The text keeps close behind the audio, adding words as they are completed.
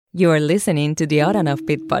You are listening to the On and Off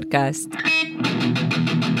Beat podcast.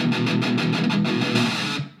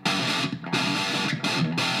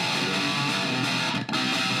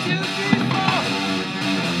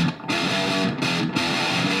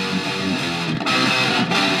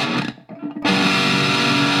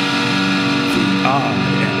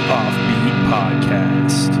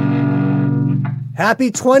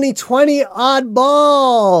 Happy 2020,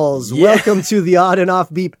 Oddballs! Yeah. Welcome to the Odd and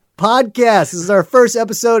Offbeat podcast. This is our first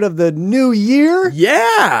episode of the new year.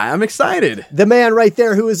 Yeah, I'm excited. The man right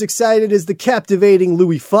there who is excited is the captivating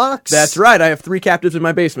Louis Fox. That's right. I have 3 captives in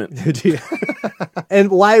my basement.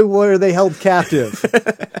 And why were they held captive?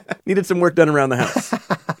 Needed some work done around the house.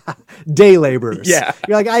 Day laborers. Yeah.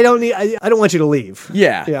 You're like, I don't want you to leave.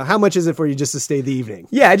 Yeah. Yeah. How much is it for you just to stay the evening?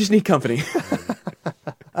 Yeah, I just need company.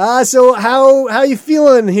 So how you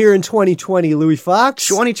feeling here in 2020, Louis Fox?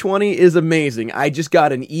 2020 is amazing. I just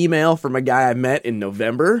got an email from a guy I met in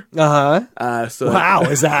November. So wow,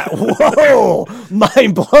 is that whoa,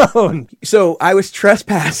 mind blown. So I was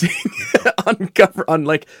trespassing on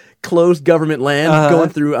like closed government land, going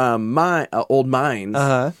through my old mines.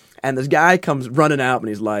 And this guy comes running out and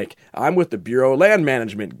he's like, "I'm with the Bureau of Land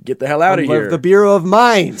Management. Get the hell out of here." The Bureau of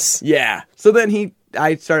Mines. Yeah. So then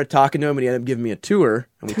I started talking to him and he ended up giving me a tour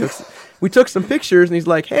and we took some pictures and he's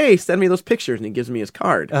like, "Hey, send me those pictures." And he gives me his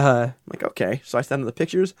card. I'm like, "Okay." So I send him the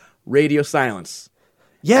pictures, radio silence.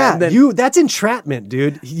 Yeah, then, that's entrapment,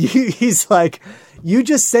 dude. He's like, you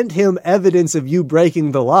just sent him evidence of you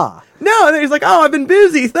breaking the law. No, and then he's like, "Oh, I've been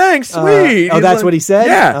busy. Thanks. Sweet." That's like, what he said?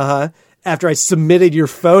 Yeah. After I submitted your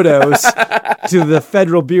photos to the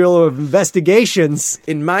Federal Bureau of Investigations.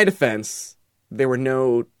 In my defense, there were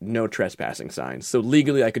no trespassing signs. So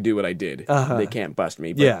legally I could do what I did. They can't bust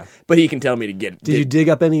me. But he can tell me to get... Did you dig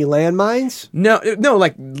up any landmines? No,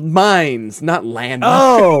 like mines, not land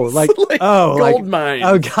mines. Oh, gold mines.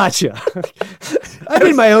 Oh, gotcha. I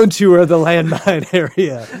did my own tour of the landmine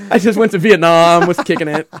area. I just went to Vietnam, was kicking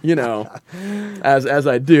it, as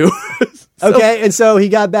I do. Okay, and so he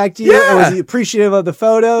got back to you, and was he appreciative of the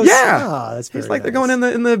photos? Yeah. Oh, that's very It's like nice. they're going in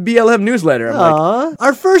the BLM newsletter. I'm like,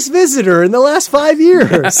 our first visitor in the last 5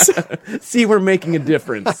 years. see, we're making a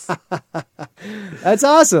difference. That's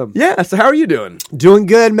awesome. Yeah, so how are you doing? Doing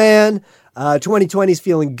good, man. 2020's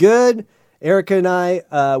feeling good. Erica and I,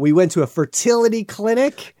 we went to a fertility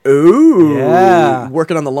clinic. Ooh. Yeah.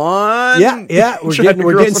 Working on the lawn. Yeah. We're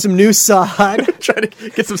getting some new sod. Trying to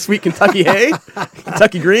get some sweet Kentucky hay.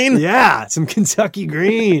 Kentucky green. Yeah, some Kentucky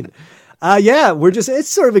green. It's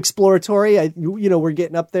sort of exploratory. We're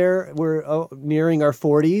getting up there. We're nearing our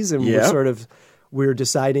 40s, and we're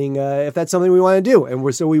deciding if that's something we want to do. And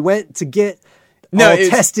we went to get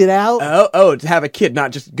test it out. To have a kid,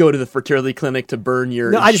 not just go to the fertility clinic to burn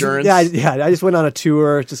your insurance. I just went on a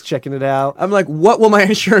tour, just checking it out. I'm like, what will my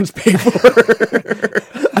insurance pay for?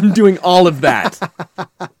 I'm doing all of that.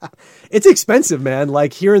 It's expensive, man.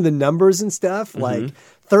 Like hearing the numbers and stuff, like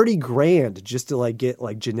 $30,000 just to like get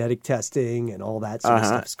like genetic testing and all that sort of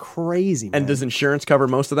stuff. It's crazy, man. And does insurance cover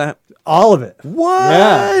most of that? All of it.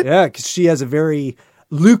 What? Yeah, because she has a very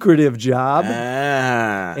lucrative job.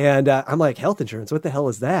 Ah. And I'm like, health insurance, what the hell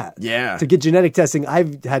is that? Yeah. To get genetic testing,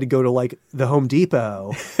 I've had to go to like the Home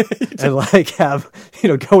Depot and like have,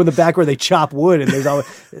 go in the back where they chop wood. And there's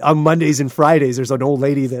on Mondays and Fridays, there's an old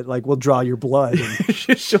lady that like will draw your blood.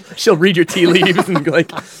 And she'll read your tea leaves and go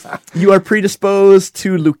like, you are predisposed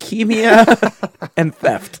to leukemia and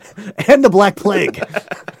theft. And the Black Plague.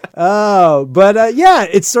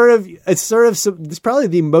 It's probably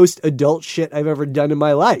the most adult shit I've ever done in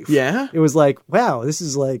my life. Yeah. It was like, wow, this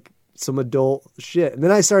is like some adult shit. And then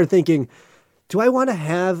I started thinking, do I want to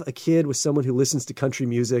have a kid with someone who listens to country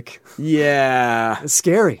music? Yeah. It's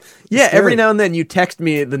scary. Yeah. Every now and then you text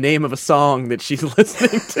me the name of a song that she's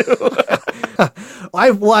listening to.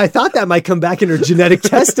 I thought that might come back in her genetic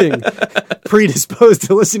testing. Predisposed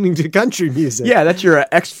to listening to country music. Yeah, that's your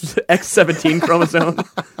X17 chromosome.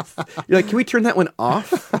 You're like, can we turn that one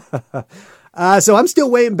off? So I'm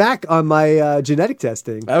still waiting back on my genetic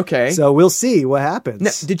testing. Okay. So we'll see what happens.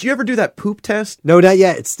 Now, did you ever do that poop test? No, not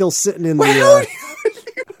yet. It's still sitting in the...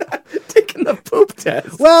 taking the poop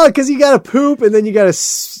test? Well, because you got to poop and then you got to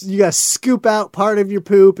scoop out part of your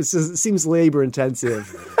poop. It seems labor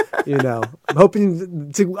intensive. I'm hoping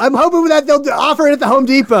that they'll offer it at the Home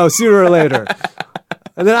Depot sooner or later.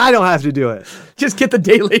 And then I don't have to do it. Just get the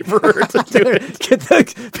day laborer to do it. Get the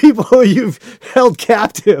people you've held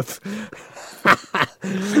captive. I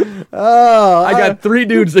got 3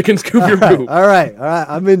 dudes that can scoop your poop. All right.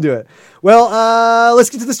 I'm into it. Well,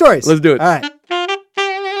 let's get to the stories. Let's do it. All right.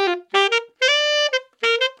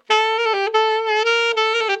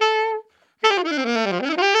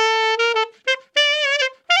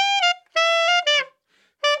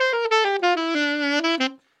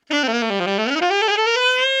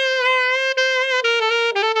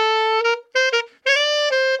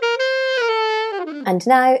 And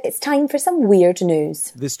now it's time for some weird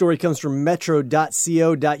news. This story comes from metro.co.uk.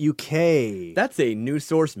 That's a news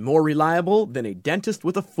source more reliable than a dentist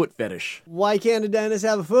with a foot fetish. Why can't a dentist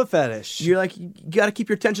have a foot fetish? You're like, you got to keep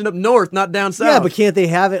your attention up north, not down south. Yeah, but can't they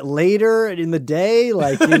have it later in the day?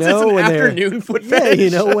 Like, you know, it's when an afternoon foot fetish. Yeah, you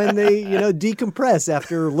know, when they, decompress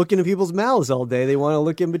after looking at people's mouths all day. They want to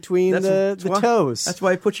look in between the toes. That's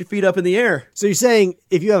why I put your feet up in the air. So you're saying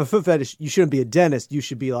if you have a foot fetish, you shouldn't be a dentist. You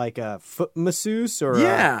should be like a foot masseuse or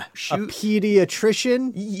a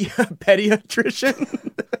pediatrician. Yeah,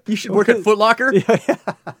 pediatrician. You should work at Foot Locker. Yeah.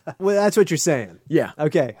 Well, that's what you're saying. Yeah.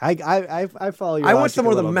 Okay. I follow you. I want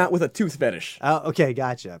someone with a tooth fetish. Okay,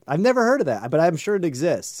 gotcha. I've never heard of that, but I'm sure it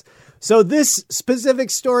exists. So this specific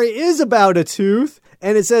story is about a tooth,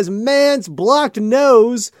 and it says man's blocked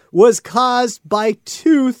nose was caused by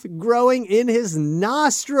tooth growing in his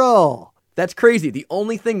nostril. That's crazy. The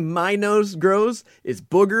only thing my nose grows is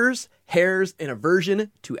boogers, hairs, and aversion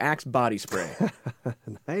to Axe body spray.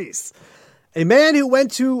 Nice. A man who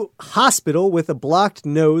went to hospital with a blocked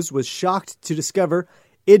nose was shocked to discover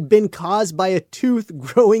it'd been caused by a tooth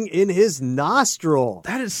growing in his nostril.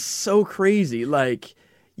 That is so crazy. Like,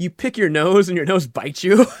 you pick your nose and your nose bites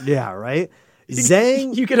you. Yeah, right?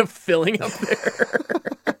 Zhang. You get a filling up there.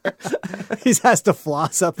 He has to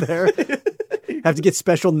floss up there. Have to get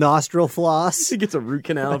special nostril floss. He gets a root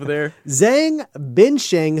canal over there. Zhang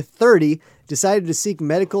Binsheng, 30, decided to seek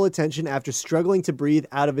medical attention after struggling to breathe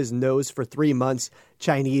out of his nose for 3 months,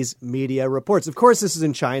 Chinese media reports. Of course, this is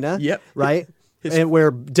in China, yep. Right? And where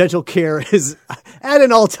dental care is at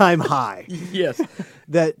an all-time high. Yes.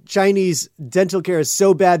 That Chinese dental care is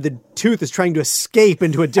so bad the tooth is trying to escape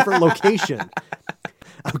into a different location.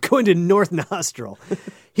 I'm going to North Nostril.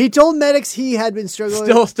 He told medics he had been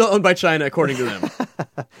struggling... Still owned by China, according to them.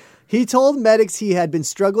 He told medics he had been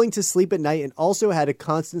struggling to sleep at night and also had a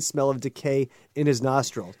constant smell of decay in his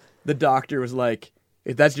nostrils. The doctor was like,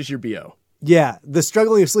 that's just your BO. Yeah, the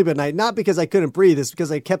struggling to sleep at night, not because I couldn't breathe, it's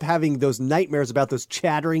because I kept having those nightmares about those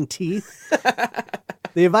chattering teeth.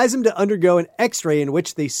 They advised him to undergo an x-ray in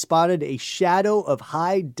which they spotted a shadow of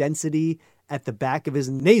high density at the back of his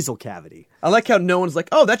nasal cavity. I like how no one's like,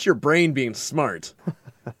 oh, that's your brain being smart.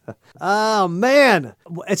 Oh, man.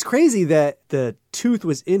 It's crazy that the tooth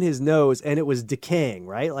was in his nose and it was decaying,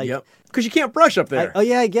 right? Like, yep. Because you can't brush up there. Oh,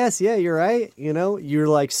 yeah, I guess. Yeah, you're right. You know, you're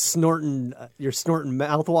like snorting mouthwash.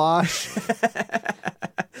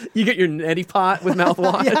 You get your neti pot with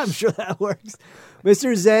mouthwash. Yeah, I'm sure that works.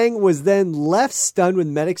 Mr. Zhang was then left stunned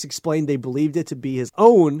when medics explained they believed it to be his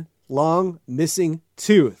own long missing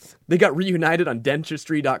tooth. They got reunited on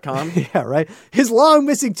dentistry.com. Yeah, right. His long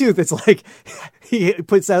missing tooth. It's like he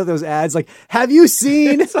puts out those ads like, have you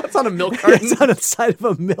seen? It's on a milk carton. It's on the side of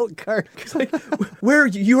a milk carton. It's like, where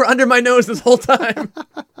you were under my nose this whole time.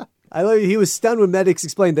 I love you. He was stunned when medics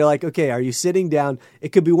explained. They're like, okay, are you sitting down?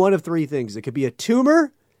 It could be one of three things. It could be a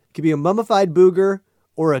tumor, it could be a mummified booger,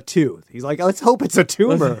 or a tooth. He's like, let's hope it's a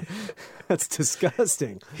tumor. That's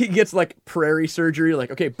disgusting. He gets like prairie surgery,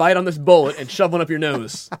 like, okay, bite on this bullet and shove one up your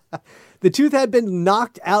nose. The tooth had been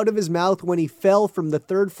knocked out of his mouth when he fell from the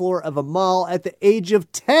third floor of a mall at the age of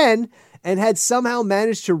 10 and had somehow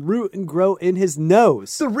managed to root and grow in his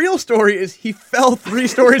nose. The real story is he fell 3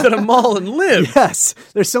 stories at a mall and lived. Yes.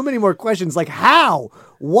 There's so many more questions like how?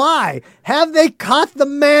 Why? Have they caught the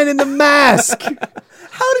man in the mask?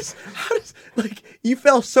 How does like you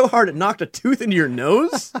fell so hard it knocked a tooth into your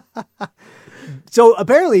nose? So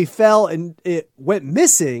apparently he fell and it went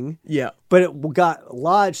missing. Yeah. But it got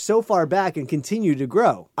lodged so far back and continued to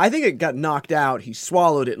grow. I think it got knocked out. He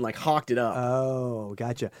swallowed it and like hawked it up. Oh,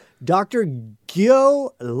 gotcha. Dr.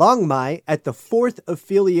 Gyo Longmai at the 4th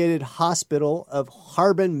Affiliated Hospital of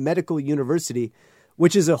Harbin Medical University,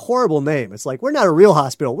 which is a horrible name. It's like, we're not a real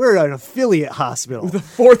hospital. We're an affiliate hospital. The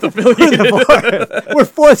 4th affiliate. We're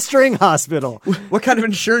 4th string hospital. What kind of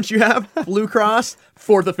insurance you have? Blue Cross,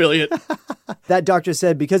 4th affiliate. That doctor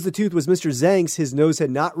said because the tooth was Mr. Zhang's, his nose had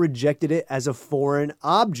not rejected it as a foreign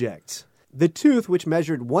object. The tooth, which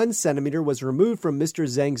measured 1 centimeter, was removed from Mr.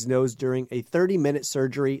 Zhang's nose during a 30-minute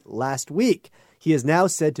surgery last week. He is now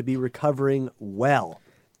said to be recovering well.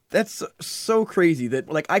 That's so crazy that,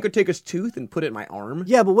 like, I could take his tooth and put it in my arm.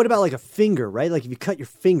 Yeah, but what about, like, a finger, right? Like, if you cut your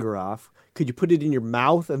finger off, could you put it in your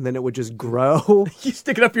mouth and then it would just grow? You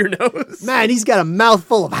stick it up your nose? Man, he's got a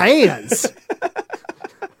mouthful of hands.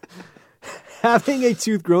 Having a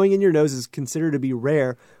tooth growing in your nose is considered to be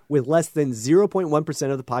rare, with less than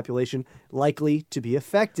 0.1% of the population likely to be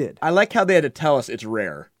affected. I like how they had to tell us it's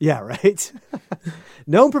rare. Yeah, right?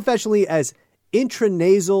 Known professionally as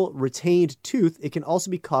intranasal retained tooth, it can also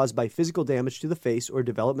be caused by physical damage to the face or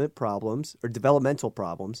developmental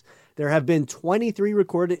problems. There have been 23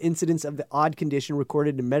 recorded incidents of the odd condition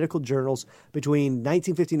recorded in medical journals between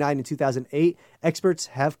 1959 and 2008. Experts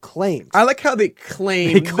have claimed. I like how they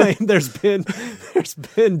claim. They claim there's been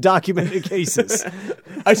documented cases.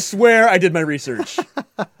 I swear I did my research.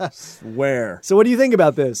 Swear. So what do you think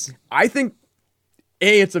about this? I think,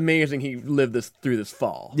 it's amazing he lived through this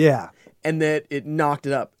fall. Yeah. And that it knocked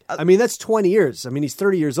it up. I mean, that's 20 years. I mean, he's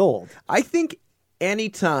 30 years old. I think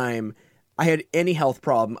anytime I had any health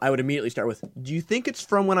problem, I would immediately start with, do you think it's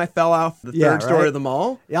from when I fell off the third story of the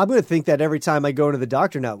mall? Yeah, I'm going to think that every time I go into the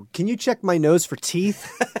doctor now. Can you check my nose for teeth?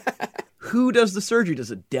 Who does the surgery?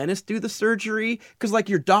 Does a dentist do the surgery? Because like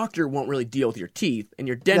your doctor won't really deal with your teeth, and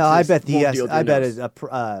your dentist I bet won't deal with your nose.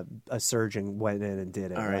 a surgeon went in and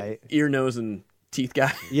did it, All right? Ear, nose, and teeth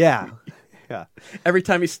guy. Yeah. Yeah. Every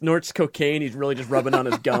time he snorts cocaine, he's really just rubbing on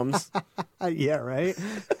his gums. Yeah, right?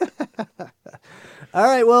 All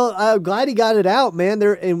right, well, I'm glad he got it out, man.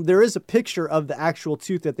 There is a picture of the actual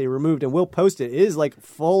tooth that they removed, and we'll post it. It is like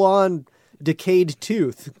full-on decayed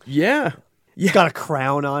tooth. Yeah. It's got a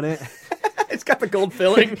crown on it. It's got the gold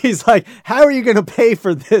filling. He's like, how are you going to pay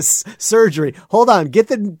for this surgery? Hold on, get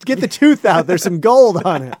the tooth out. There's some gold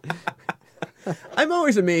on it. I'm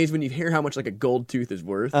always amazed when you hear how much like a gold tooth is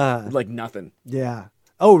worth. Like nothing. Yeah.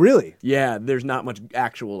 Oh, really? Yeah, there's not much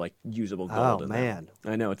actual like usable gold in man.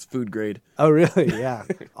 there. I know, it's food grade. Oh, really? Yeah.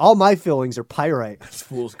 All my fillings are pyrite. It's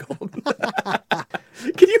fool's gold.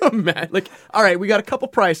 Can you imagine? Like, all right, we got a couple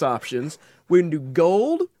price options. We can do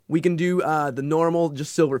gold. We can do the normal,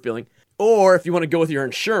 just silver filling. Or if you want to go with your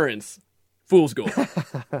insurance, fool's gold.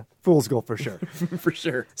 Fool's gold for sure. For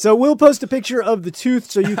sure. So we'll post a picture of the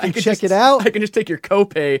tooth so you can check it out. I can just take your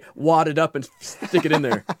copay, wad it up, and stick it in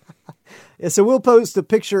there. Yeah, so we'll post a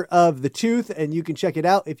picture of the tooth, and you can check it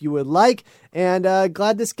out if you would like. And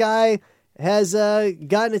glad this guy has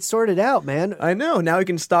gotten it sorted out, man. I know. Now we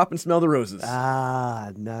can stop and smell the roses.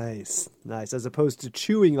 Ah, nice. Nice. As opposed to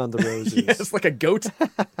chewing on the roses. Yes, like a goat.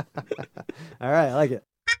 All right, I like it.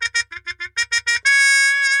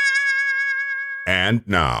 And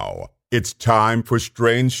now, it's time for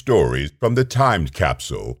Strange Stories from the Time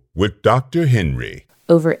Capsule with Dr. Henry.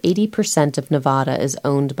 Over 80% of Nevada is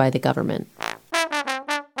owned by the government.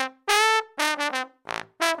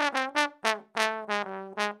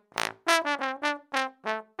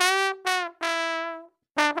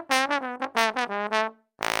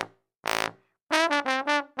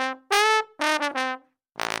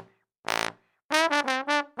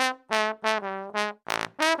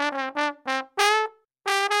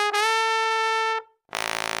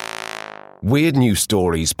 Weird News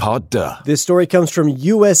Stories Pod Duh. This story comes from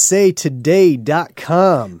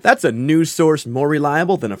usatoday.com. That's a news source more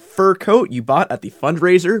reliable than a fur coat you bought at the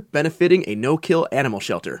fundraiser benefiting a no-kill animal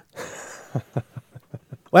shelter.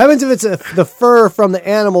 What happens if it's the fur from the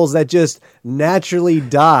animals that just naturally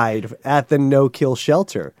died at the no-kill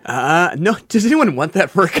shelter? No. Does anyone want that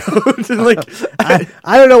fur coat?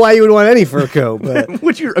 I don't know why you would want any fur coat, but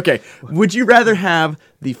Would you rather have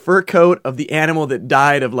the fur coat of the animal that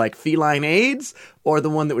died of like feline AIDS or the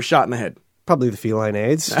one that was shot in the head? probably the feline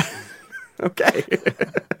AIDS. Okay.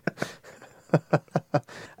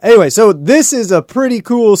 Anyway, so this is a pretty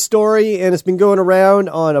cool story, and it's been going around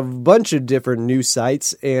on a bunch of different news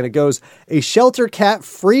sites, and it goes, a shelter cat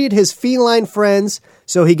freed his feline friends,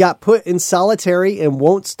 so he got put in solitary and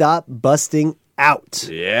won't stop busting out.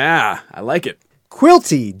 Yeah, I like it.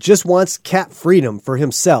 Quilty just wants cat freedom for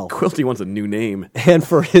himself. Quilty wants a new name. And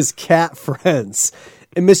for his cat friends.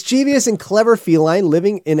 A mischievous and clever feline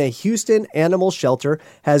living in a Houston animal shelter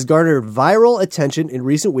has garnered viral attention in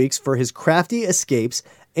recent weeks for his crafty escapes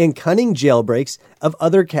and cunning jailbreaks of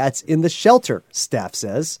other cats in the shelter, staff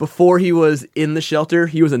says. Before he was in the shelter,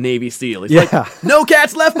 he was a Navy SEAL. He's like, no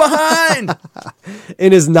cats left behind!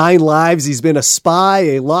 In his 9 lives, he's been a spy,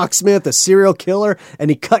 a locksmith, a serial killer, and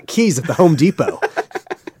he cut keys at the Home Depot.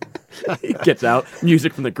 He gets out,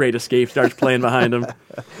 music from The Great Escape starts playing behind him.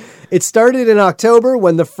 It started in October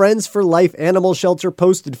when the Friends for Life animal shelter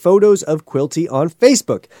posted photos of Quilty on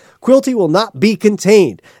Facebook. Quilty will not be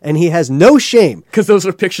contained, and he has no shame. Because those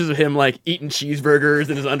are pictures of him, like, eating cheeseburgers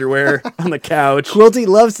in his underwear on the couch. Quilty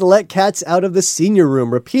loves to let cats out of the senior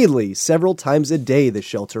room repeatedly, several times a day, the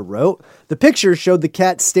shelter wrote. The picture showed the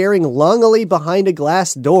cat staring longingly behind a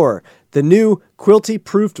glass door. The new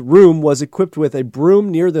Quilty-proofed room was equipped with a broom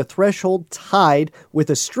near the threshold tied with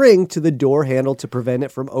a string to the door handle to prevent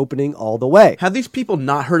it from opening all the way. Have these people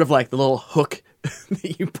not heard of, like, the little hook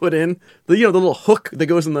that you put in? The little hook that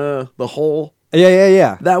goes in the hole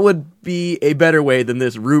Yeah. That would be a better way than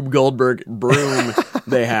this Rube Goldberg broom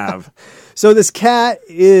they have. So this cat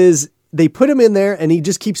they put him in there and he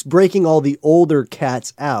just keeps breaking all the older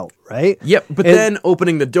cats out, right? Yep, but then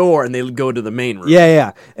opening the door and they go to the main room.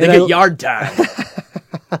 Yeah. They get yard time.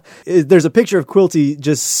 There's a picture of Quilty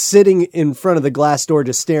just sitting in front of the glass door,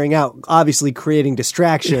 just staring out, obviously creating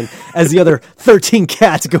distraction as the other 13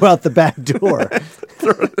 cats go out the back door.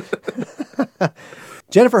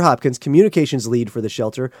 Jennifer Hopkins, communications lead for the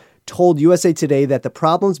shelter, told USA Today that the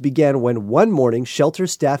problems began when one morning shelter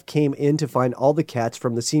staff came in to find all the cats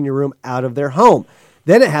from the senior room out of their home.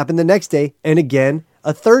 Then it happened the next day, and again,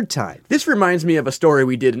 a third time. This reminds me of a story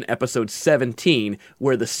we did in episode 17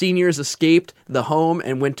 where the seniors escaped the home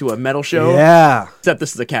and went to a metal show. Yeah. Except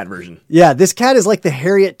this is the cat version. Yeah, this cat is like the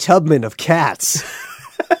Harriet Tubman of cats.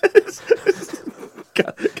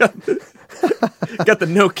 Got the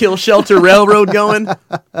no-kill shelter railroad going.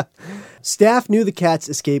 Staff knew the cat's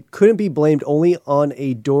escape couldn't be blamed only on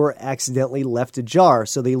a door accidentally left ajar,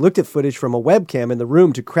 so they looked at footage from a webcam in the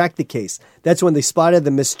room to crack the case. That's when they spotted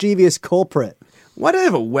the mischievous culprit. Why do they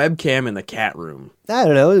have a webcam in the cat room? I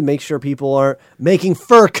don't know, to make sure people aren't making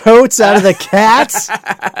fur coats out of the cats.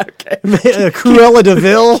 Cruella de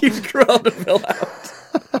Vil. Keep Cruella de Vil out.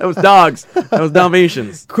 That was dogs. That was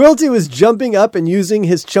Dalmatians. Quilty was jumping up and using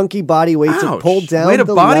his chunky body weight to pull down way to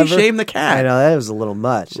the body lever. shame the cat. I know, that was a little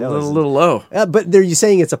much. That was a little low. But they're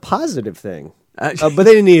saying it's a positive thing. But they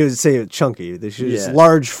didn't need to say chunky. They should just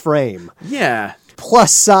large frame. Yeah.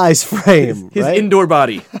 Plus size frame. His right? indoor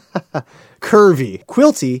body. Curvy.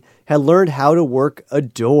 Quilty had learned how to work a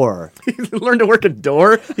door. He learned to work a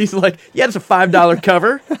door? He's like, yeah, it's a $5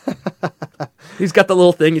 cover. He's got the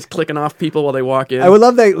little thing. He's clicking off people while they walk in. I would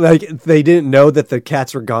love that, like, they didn't know that the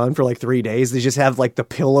cats were gone for like 3 days. They just have like the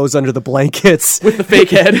pillows under the blankets. With the fake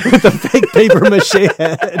head. With the fake paper mache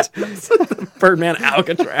head. The Birdman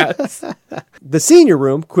Alcatraz. The senior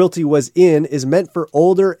room Quilty was in is meant for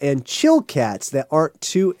older and chill cats that aren't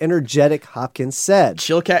too energetic, Hopkins said.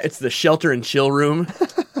 Chill cat? It's the shelter and chill room.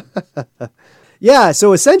 Yeah,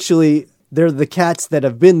 so essentially, they're the cats that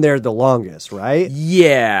have been there the longest, right?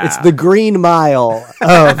 Yeah. It's the Green Mile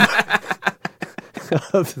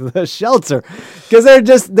of the shelter.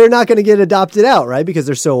 Because they're not going to get adopted out, right? Because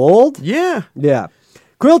they're so old? Yeah. Yeah.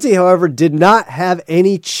 Quilty, however, did not have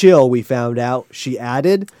any chill, we found out, she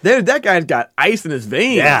added. That guy's got ice in his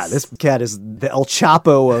veins. Yeah, this cat is the El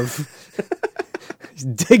Chapo of...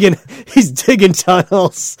 he's digging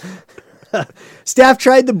tunnels. Staff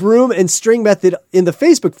tried the broom and string method in the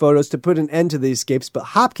Facebook photos to put an end to the escapes, but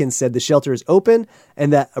Hopkins said the shelter is open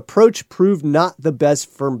and that approach proved not the best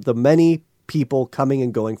for the many people coming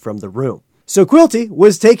and going from the room. So Quilty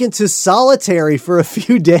was taken to solitary for a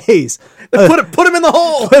few days. Put him in the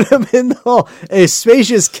hole. Put him in the hole. A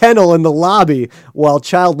spacious kennel in the lobby while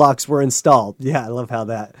child locks were installed. Yeah, I love how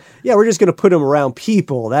that. Yeah, we're just going to put him around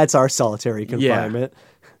people. That's our solitary confinement. Yeah.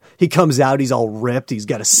 He comes out, he's all ripped, he's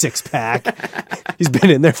got a 6-pack. He's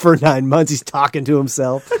been in there for 9 months, he's talking to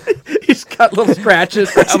himself. He's got little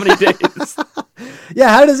scratches for how many days? Yeah,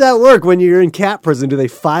 how does that work when you're in cat prison? Do they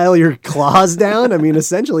file your claws down? I mean,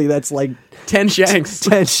 essentially, that's like 10 shanks.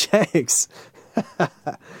 10 shanks.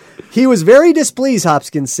 He was very displeased,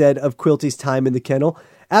 Hopkins said, of Quilty's time in the kennel.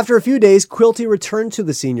 After a few days, Quilty returned to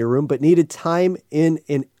the senior room, but needed time in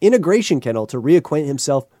an integration kennel to reacquaint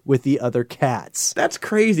himself with the other cats. That's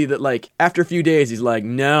crazy that, like, after a few days, he's like,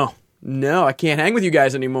 no, I can't hang with you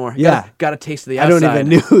guys anymore. Yeah. Got a taste of the outside. I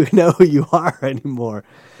don't even know who you are anymore.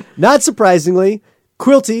 Not surprisingly,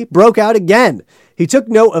 Quilty broke out again. He took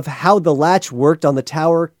note of how the latch worked on the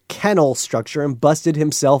tower kennel structure and busted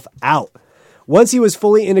himself out. Once he was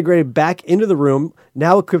fully integrated back into the room,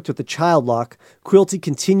 now equipped with the child lock, Quilty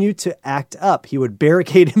continued to act up. He would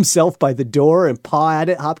barricade himself by the door and paw at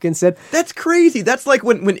it, Hopkins said. That's crazy. That's like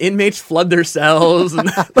when inmates flood their cells. And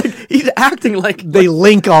like he's acting like... They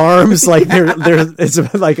link arms like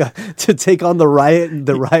it's like to take on the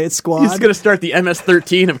riot squad. He's going to start the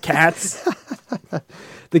MS-13 of cats.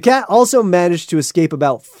 The cat also managed to escape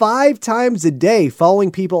about 5 times a day,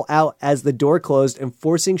 following people out as the door closed and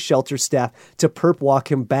forcing shelter staff to perp walk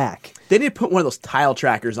him back. They need to put one of those tile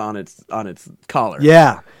trackers on its collar.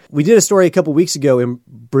 Yeah. We did a story a couple weeks ago in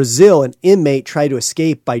Brazil. An inmate tried to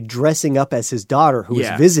escape by dressing up as his daughter who was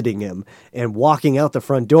visiting him and walking out the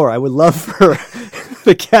front door. I would love for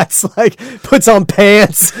the cat's like puts on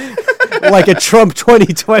pants like a Trump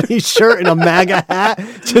 2020 shirt and a MAGA hat,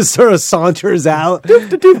 just sort of saunters out. No,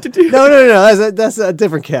 that's a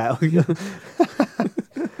different cat.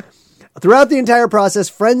 Throughout the entire process,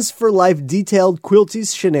 Friends for Life detailed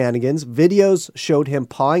Quilty's shenanigans. Videos showed him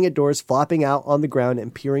pawing at doors, flopping out on the ground,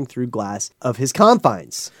 and peering through glass of his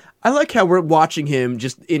confines. I like how we're watching him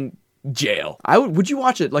just in jail. Would you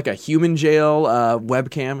watch it like a human jail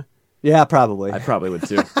webcam? Yeah, probably. I probably would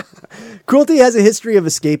too. Quilty has a history of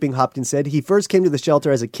escaping, Hopkins said. He first came to the shelter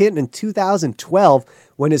as a kitten in 2012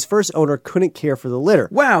 when his first owner couldn't care for the litter.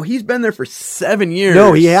 Wow, he's been there for 7 years.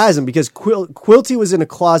 No, he hasn't, because Quilty was in a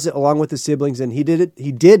closet along with his siblings, and he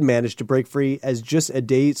did manage to break free as just a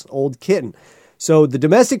days-old kitten. So the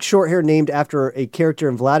domestic shorthair, named after a character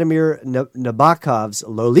in Vladimir Nabokov's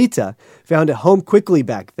Lolita, found a home quickly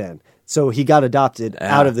back then. So he got adopted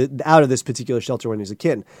out of this particular shelter when he was a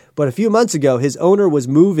kitten. But a few months ago, his owner was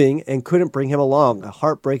moving and couldn't bring him along. A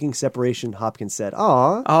heartbreaking separation, Hopkins said.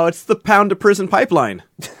 Aw. Oh, it's the pound to prison pipeline.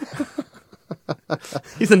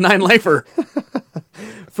 He's a 9-lifer.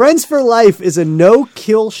 Friends for Life is a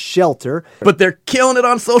no-kill shelter. But they're killing it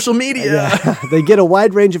on social media. Yeah, they get a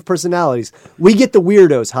wide range of personalities. We get the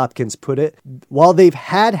weirdos, Hopkins put it. While they've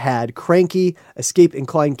had cranky,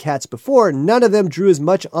 escape-inclined cats before, none of them drew as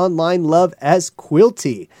much online love as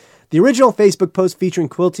Quilty. The original Facebook post featuring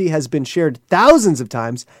Quilty has been shared thousands of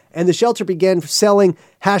times, and the shelter began selling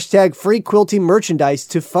 #free Quilty merchandise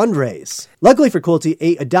to fundraise. Luckily for Quilty,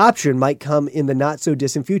 a adoption might come in the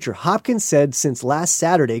not-so-distant future. Hopkins said since last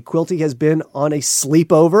Saturday, Quilty has been on a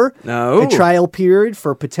sleepover, a trial period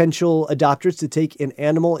for potential adopters to take an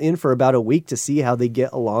animal in for about a week to see how they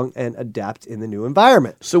get along and adapt in the new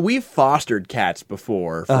environment. So we've fostered cats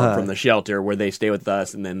before from the shelter where they stay with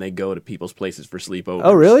us and then they go to people's places for sleepovers.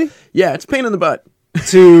 Oh, really? Yeah, it's a pain in the butt.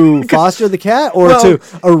 To foster the cat or to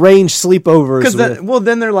arrange sleepovers?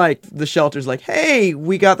 Then they're like, the shelter's like, hey,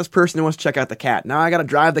 we got this person who wants to check out the cat. Now I got to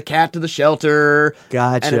drive the cat to the shelter.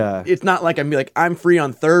 Gotcha. And it's not like I'm free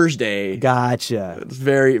on Thursday. Gotcha. It's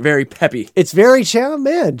very, very peppy. It's very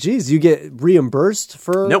man. Geez, you get reimbursed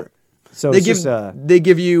for? Nope. So they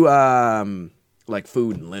give you like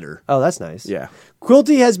food and litter. Oh, that's nice. Yeah.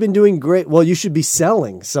 Quilty has been doing great. Well, you should be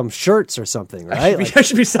selling some shirts or something, right? I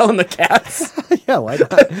should be selling the cats. Yeah, why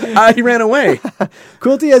not? He ran away.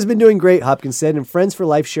 Quilty has been doing great, Hopkins said, and Friends for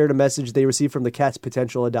Life shared a message they received from the cat's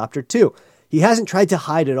potential adopter, too. He hasn't tried to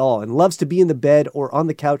hide at all and loves to be in the bed or on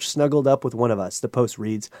the couch snuggled up with one of us, the post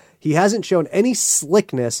reads. He hasn't shown any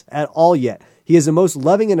slickness at all yet. He is the most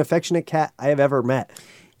loving and affectionate cat I have ever met.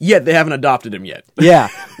 Yet they haven't adopted him yet. Yeah.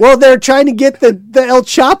 Well, they're trying to get the El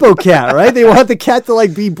Chapo cat, right? They want the cat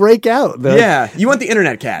to break out. Yeah. You want the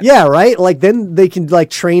internet cat. Yeah, right? Then they can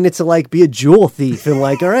train it to be a jewel thief and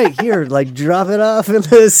all right, here, drop it off in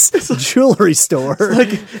this jewelry store.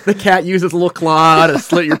 It's the cat uses a little claw to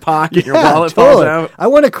slit your pocket, your wallet falls out. I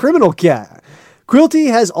want a criminal cat.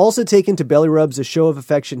 Quilty has also taken to belly rubs, a show of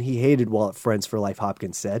affection he hated while at Friends for Life,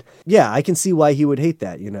 Hopkins said. Yeah, I can see why he would hate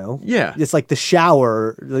that, Yeah. It's like the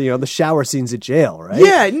shower, the shower scenes at jail, right?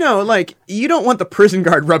 Yeah, no, you don't want the prison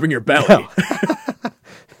guard rubbing your belly.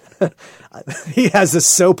 No. He has a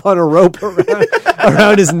soap on a rope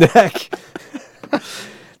around his neck.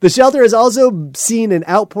 The shelter has also seen an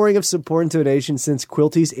outpouring of support and donations since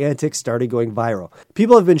Quilty's antics started going viral.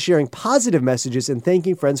 People have been sharing positive messages and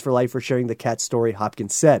thanking Friends for Life for sharing the cat story,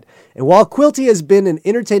 Hopkins said. And while Quilty has been an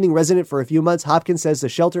entertaining resident for a few months, Hopkins says the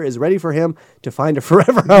shelter is ready for him to find a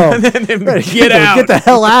forever home. Get out. Get the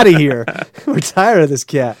hell out of here. We're tired of this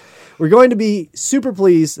cat. We're going to be super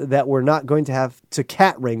pleased that we're not going to have to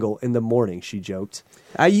cat wrangle in the morning, she joked.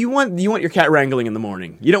 You want your cat wrangling in the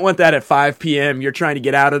morning. You don't want that at 5 p.m. You're trying to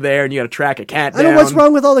get out of there and you got to track a cat down. I know what's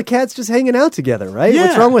wrong with all the cats just hanging out together, right? Yeah.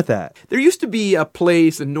 What's wrong with that? There used to be a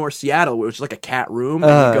place in North Seattle where it was like a cat room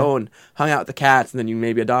and you go and hung out with the cats and then you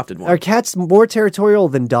maybe adopted one. Are cats more territorial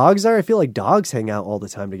than dogs are? I feel like dogs hang out all the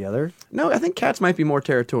time together. No, I think cats might be more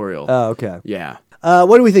territorial. Oh, okay. Yeah.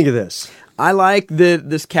 What do we think of this? I like that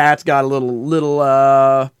this cat's got a little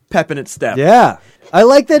pep in its step. Yeah. I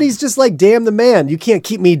like that he's just damn the man. You can't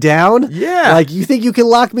keep me down. Yeah. You think you can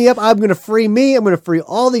lock me up? I'm going to free me. I'm going to free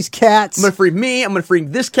all these cats. I'm going to free me. I'm going to free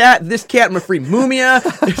this cat. I'm going to free Mumia.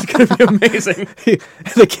 It's going to be amazing.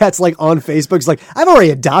 The cat's on Facebook. He's I've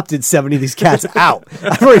already adopted 70 of these cats out.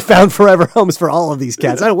 I've already found forever homes for all of these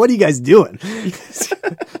cats. What are you guys doing?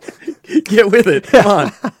 Get with it. Come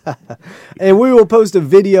on. And we will post a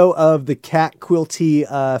video of the cat Quilty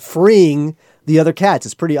freeing the other cats.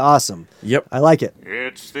 It's pretty awesome. Yep. I like it.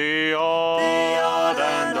 It's the Odd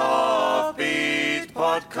and Offbeat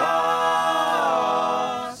Podcast.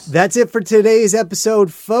 That's it for today's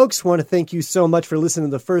episode, folks. Want to thank you so much for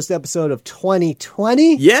listening to the first episode of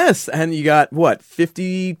 2020. Yes, and you got,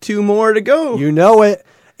 52 more to go? You know it.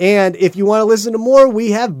 And if you want to listen to more,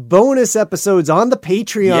 we have bonus episodes on the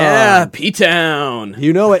Patreon. Yeah, P-Town.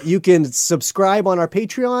 You know what? You can subscribe on our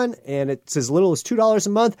Patreon, and it's as little as $2 a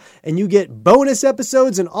month, and you get bonus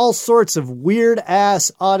episodes and all sorts of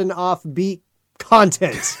weird-ass, odd and offbeat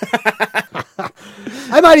content.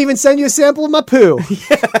 I might even send you a sample of my poo.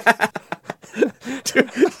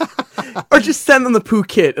 Or just send them the poo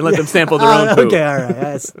kit and let them sample their own poo. Okay, all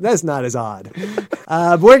right. That's not as odd.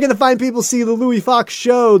 Where can the fine people see the Louis Fox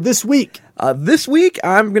Show this week? This week,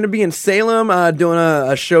 I'm going to be in Salem doing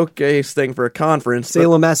a showcase thing for a conference.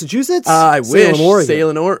 Salem, Massachusetts? I wish. Oregon.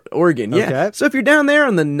 Salem, Oregon. Yeah. Okay. So if you're down there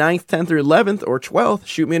on the 9th, 10th, or 11th, or 12th,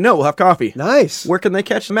 shoot me a note. We'll have coffee. Nice. Where can they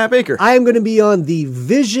catch Matt Baker? I am going to be on the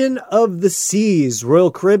Vision of the Seas, Royal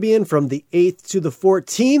Caribbean, from the 8th to the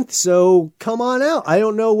 14th. So come on out. I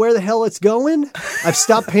don't know where the hell it's going. I've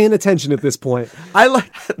stopped paying attention at this point. I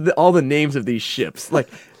like all the names of these ships. Like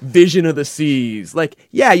Vision of the Seas. Like,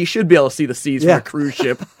 yeah, you should be able to see the seas from a cruise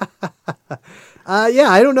ship. Yeah,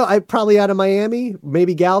 I don't know. I'm probably out of Miami,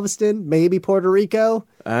 maybe Galveston, maybe Puerto Rico.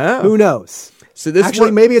 Oh. Who knows? So this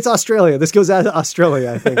Actually, maybe it's Australia. This goes out of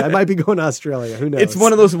Australia, I think. I might be going to Australia. Who knows? It's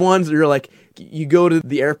one of those ones where you're like, you go to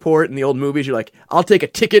the airport in the old movies, you're like, I'll take a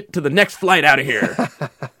ticket to the next flight out of here.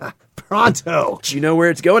 Pronto. Do you know where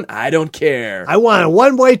it's going? I don't care. I want a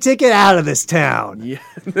one-way ticket out of this town. Yeah,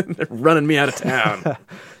 they're running me out of town.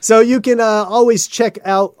 So you can always check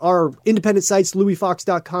out our independent sites,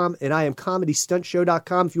 louisfox.com and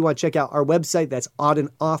IamComedyStuntShow.com. If you want to check out our website, that's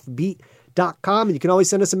oddandoffbeat.com. And you can always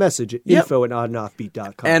send us a message at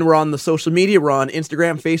info@oddandoffbeat.com. And we're on the social media. We're on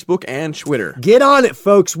Instagram, Facebook, and Twitter. Get on it,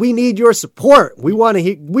 folks. We need your support. We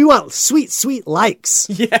want sweet, sweet likes.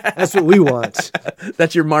 Yeah. That's what we want.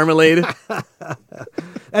 That's your marmalade.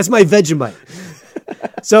 That's my Vegemite.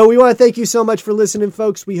 So we want to thank you so much for listening,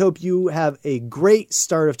 folks. We hope you have a great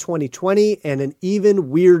start of 2020 and an even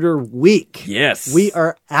weirder week. Yes. We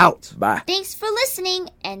are out. Bye. Thanks for listening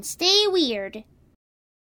and stay weird.